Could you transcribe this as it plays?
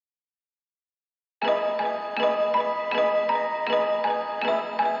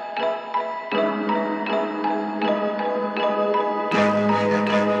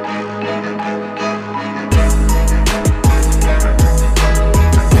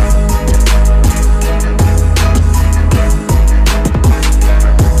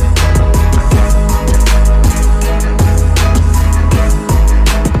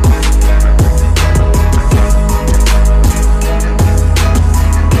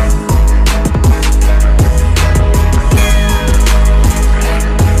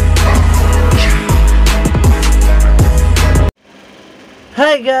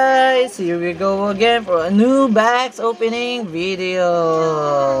Hi guys, here we go again for a new box opening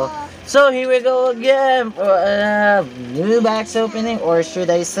video. So here we go again for a new box opening, or should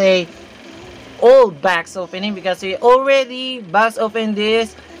I say old box opening, because we already box opened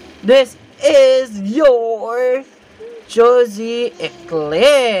this. This is your Cho-Z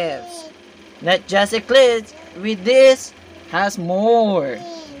Eclipse. Not just Eclipse, with this has more.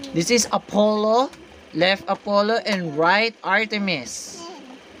 This is Apollo, left Apollo and right Artemis.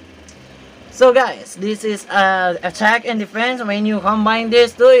 So guys, this is attack and defense. When you combine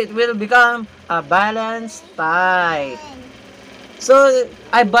these two, it will become a balanced type. So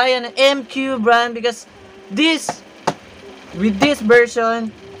I buy an MQ brand because this, with this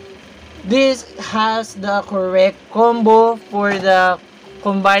version, this has the correct combo for the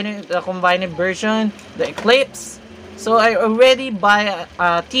combined version, the Eclipse. So I already buy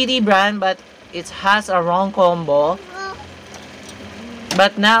a TD brand, but it has a wrong combo.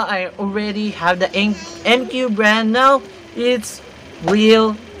 But now I already have the MQ brand. Now it's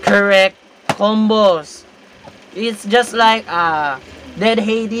real correct combos. It's just like a Dead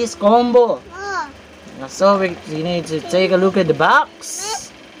Hades combo. So we need to take a look at the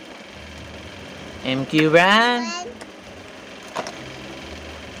box. MQ brand.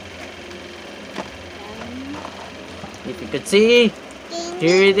 If you could see,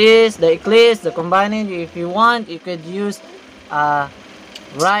 here it is, the Eclipse, the combined. If you want, you could use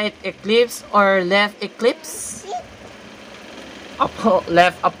right Eclipse or left Eclipse.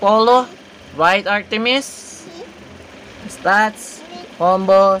 Left Apollo, right Artemis. Stats,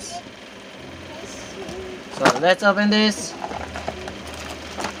 combos. So let's open this.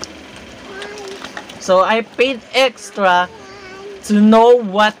 So I paid extra to know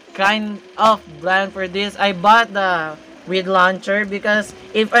what kind of brand for this. I bought the with launcher because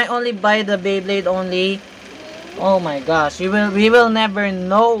if I only buy the Beyblade only, oh my gosh, we will never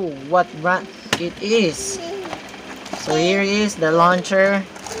know what brand it is. So here is the launcher.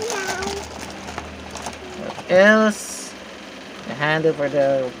 What else? The handle for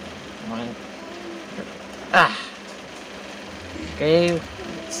the one. Okay,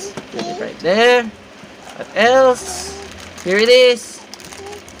 let's put it right there. What else? Here it is.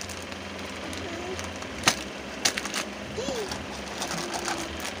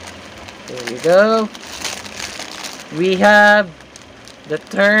 There we go. We have the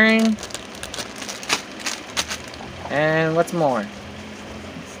turn. And what's more?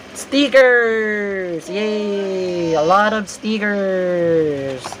 Stickers! Yay! A lot of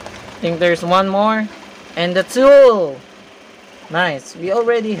stickers. I think there's one more. And the tool. Nice. We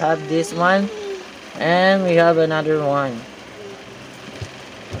already have this one. And we have another one.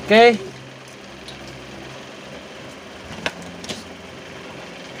 Okay.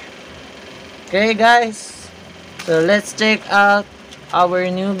 Okay guys. So let's check out our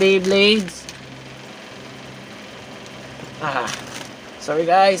new Beyblades. Sorry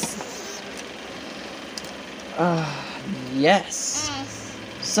guys. Yes.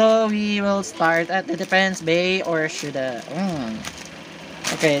 So we will start at the defense bay, or should I?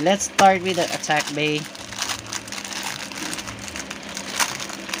 Okay, let's start with the attack bay.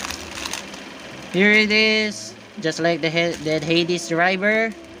 Here it is, just like the Dead Hades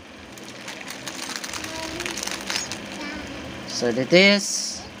driver. So that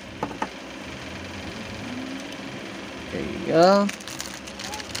is. There you go.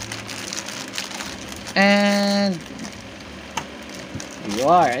 And you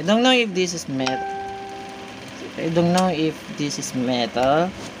are. I don't know if this is metal.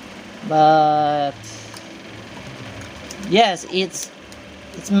 But yes, it's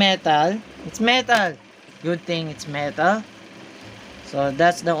metal. It's metal. Good thing it's metal. So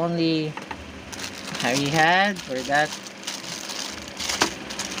that's the only we had for that.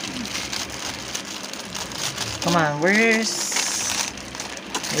 Come on, where is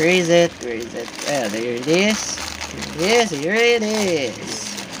it? Yeah, there it is. Here it is.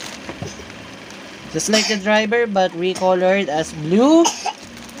 Just like the driver, but recolored as blue.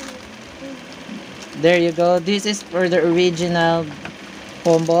 There you go. This is for the original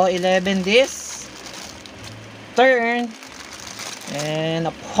combo. 11 discs. Turn. And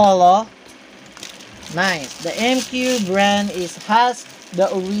Apollo. Nice. The MQ brand has the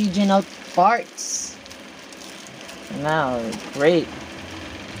original parts. Now, great.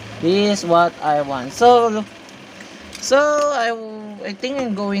 This is what I want. So I think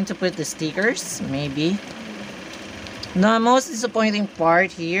I'm going to put the stickers, maybe. The most disappointing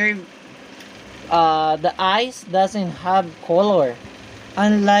part here, the eyes doesn't have color,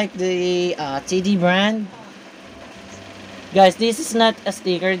 unlike the TD brand. Guys, this is not a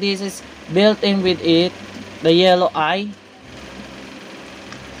sticker. This is built in with it, the yellow eye.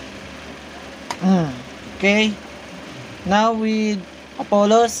 Okay. Now with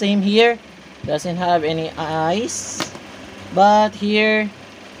Apollo, same here. Doesn't have any eyes. But here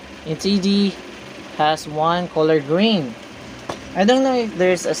in 3D has one color green. I don't know if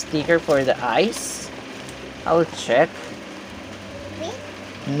there's a sticker for the eyes. I'll check.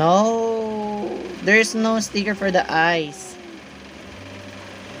 No, there's no sticker for the eyes.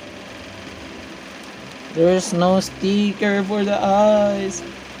 There's no sticker for the eyes.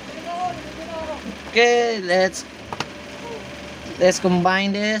 Okay, let's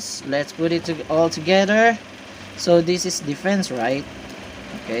combine this. Let's put it all together. So this is defense, right?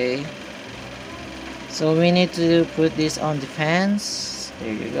 Okay. So we need to put this on defense.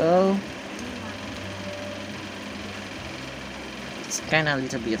 There you go. It's kind of a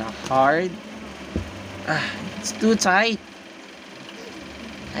little bit hard. It's too tight.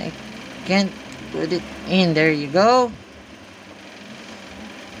 I can't put it in. There you go.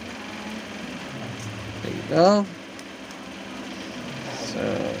 There you go. So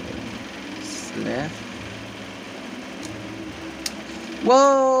it's left.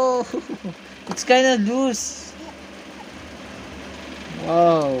 Whoa! It's kind of loose.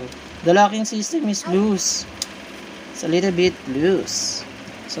 Wow, the locking system is loose. It's a little bit loose.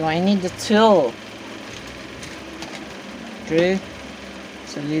 So I need the tool. Okay.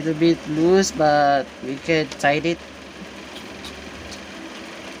 It's a little bit loose, but we can tighten it.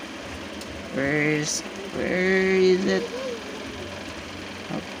 Where is it?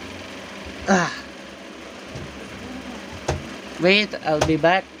 Oh. Wait, I'll be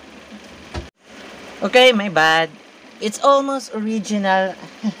back. Okay, my bad. It's almost original.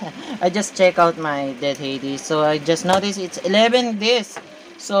 I just check out my Dead Hades. So I just noticed it's 11 discs.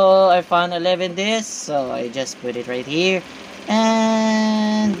 So I found 11 discs. So I just put it right here.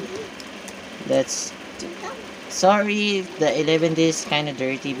 And let's... Sorry, the 11 disc kind of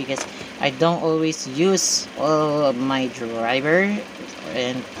dirty because I don't always use all of my driver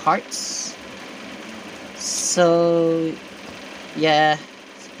and parts. So yeah,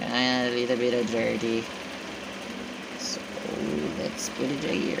 it's kind of a little bit of dirty. So let's put it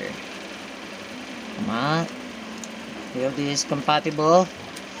right here. Come on. We hope this is compatible.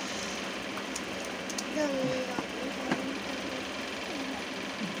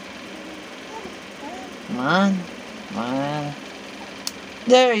 Come on. Come on.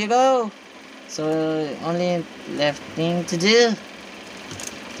 There you go. So only left thing to do.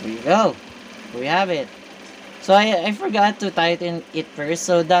 There you go. We have it. So I forgot to tighten it first,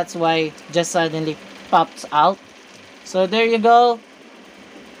 so that's why it just suddenly pops out. So there you go.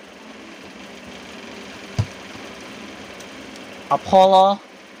 Apollo.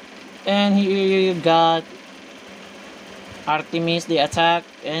 And here you got Artemis, the attack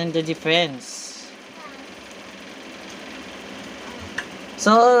and the defense.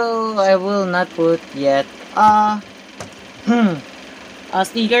 So I will not put yet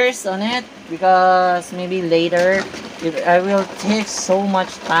stickers on it because maybe later I will take so much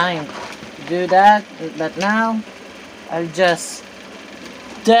time to do that. But now I'll just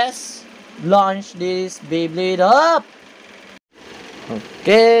test launch this Beyblade up.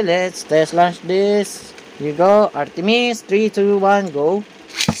 Okay, let's test launch this. Here you go, Artemis. 3, 2, 1, go.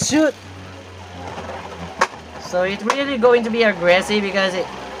 Shoot! So it's really going to be aggressive because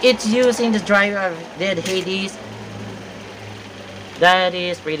it's using the driver of Dead Hades. That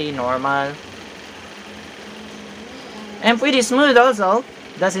is pretty normal. And pretty smooth also.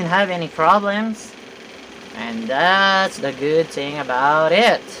 Doesn't have any problems. And that's the good thing about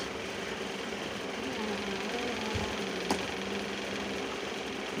it.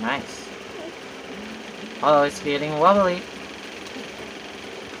 Nice. Oh, it's getting wobbly.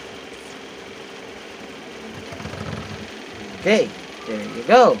 Okay, there you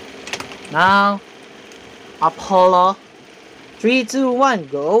go. Now, Apollo. 3, 2, 1,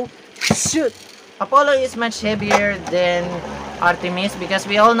 go. Shoot! Apollo is much heavier than Artemis because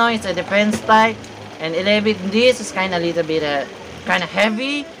we all know it's a defense type. And 11, this is kind of little bit kind of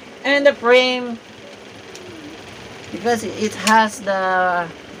heavy. And the frame, because it has the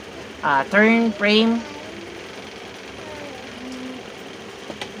turn frame.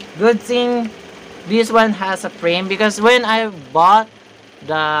 Good thing this one has a frame because when I bought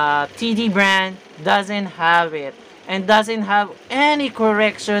the TD brand doesn't have it and doesn't have any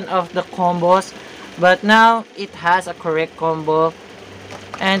correction of the combos, but now it has a correct combo.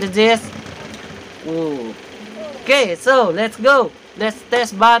 And this, ooh. Okay, so let's go. Let's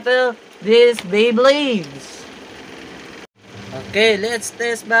test battle these Beyblades. Okay, let's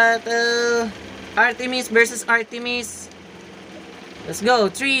test battle Artemis versus Artemis. Let's go.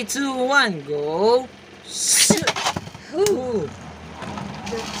 3, 2, 1, go. Shoot. Ooh.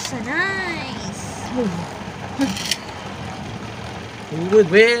 Looks so nice. Who would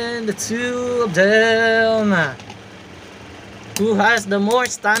win the two of them? Who has the more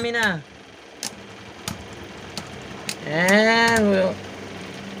stamina? And we'll...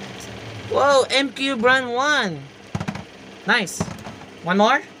 Whoa, MQ Bran won! Nice. One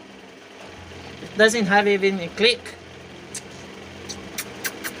more? It doesn't have even a click.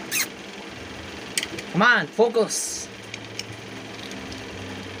 Come on, focus.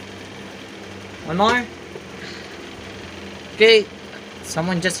 One more. Okay.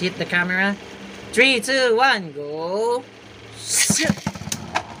 Someone just hit the camera. 3, 2, 1, go. Shit.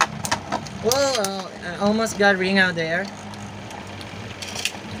 Whoa, I almost got ring out there.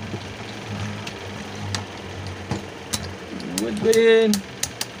 Would win.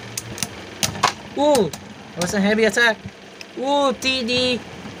 Ooh, that was a heavy attack. Ooh, TD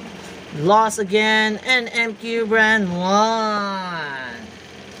lost again, and MQ Bran won.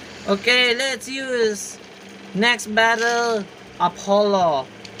 Okay, let's use next battle, Apollo.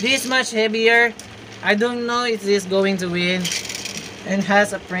 This much heavier. I don't know if this is going to win, and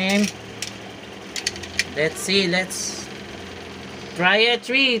has a frame. Let's see, let's try it.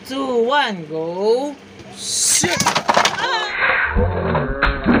 3, 2, 1, go. Shit.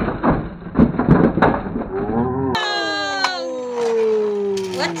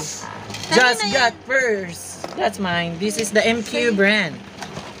 Just got first. That's mine. This is the MQ brand.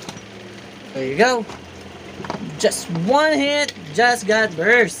 There you go. Just one hit. Just got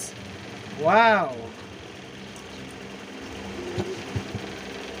burst. Wow.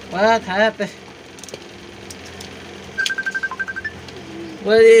 What happened?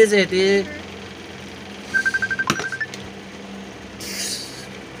 What is it?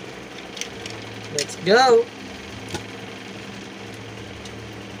 Let's go.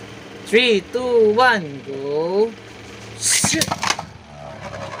 3, 2, 1, go. Shit.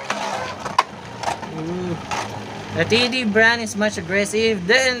 Ooh. The TD brand is much aggressive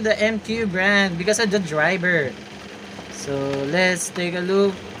than the MQ brand because of the driver. So let's take a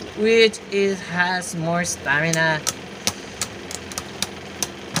look which has more stamina.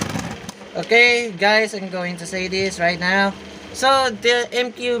 Okay guys, I'm going to say this right now. So the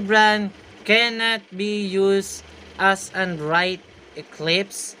MQ brand cannot be used as an right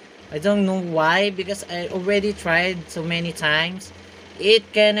Eclipse. I don't know why, because I already tried so many times.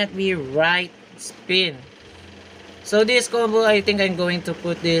 It cannot be right spin. So this combo, I think I'm going to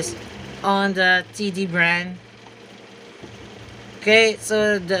put this on the TD brand. Okay,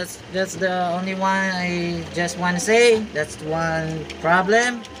 so that's the only one I just want to say. That's one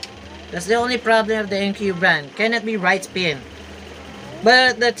problem. That's the only problem of the MQ brand. Cannot be right spin.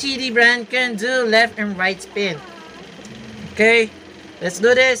 But the TD brand can do left and right spin. Okay, let's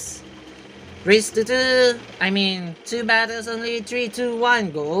do this. Race to 2. I mean, 2 battles only. 3, 2, 1,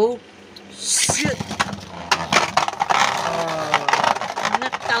 go. Shoot.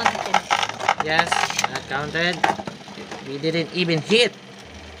 Not counted. Yes, not counted. We didn't even hit.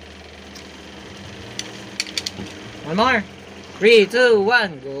 One more. 3, 2,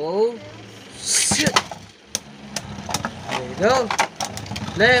 1, go. Shoot. There you go.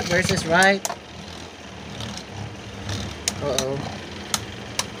 Left versus right. Uh-oh.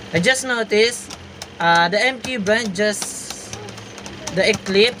 I just noticed the MQ brand, just the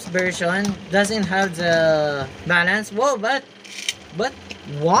Eclipse version, doesn't have the balance. Whoa, but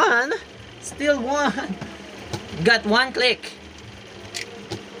one, still one. Got one click.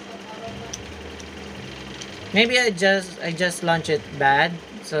 Maybe I just launched it bad,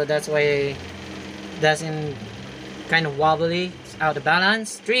 so that's why it doesn't kind of wobbly. It's out of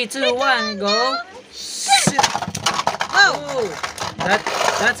balance. 3, 2, 1, go. Shit. Oh,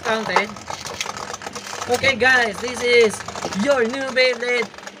 that's counted. Okay guys, this is your new Beyblade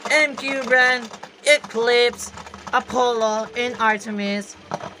MQ brand Eclipse, Apollo, and Artemis.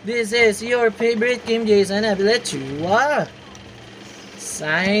 This is your favorite Kim Jason. I will let you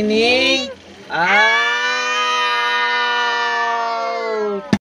signing out.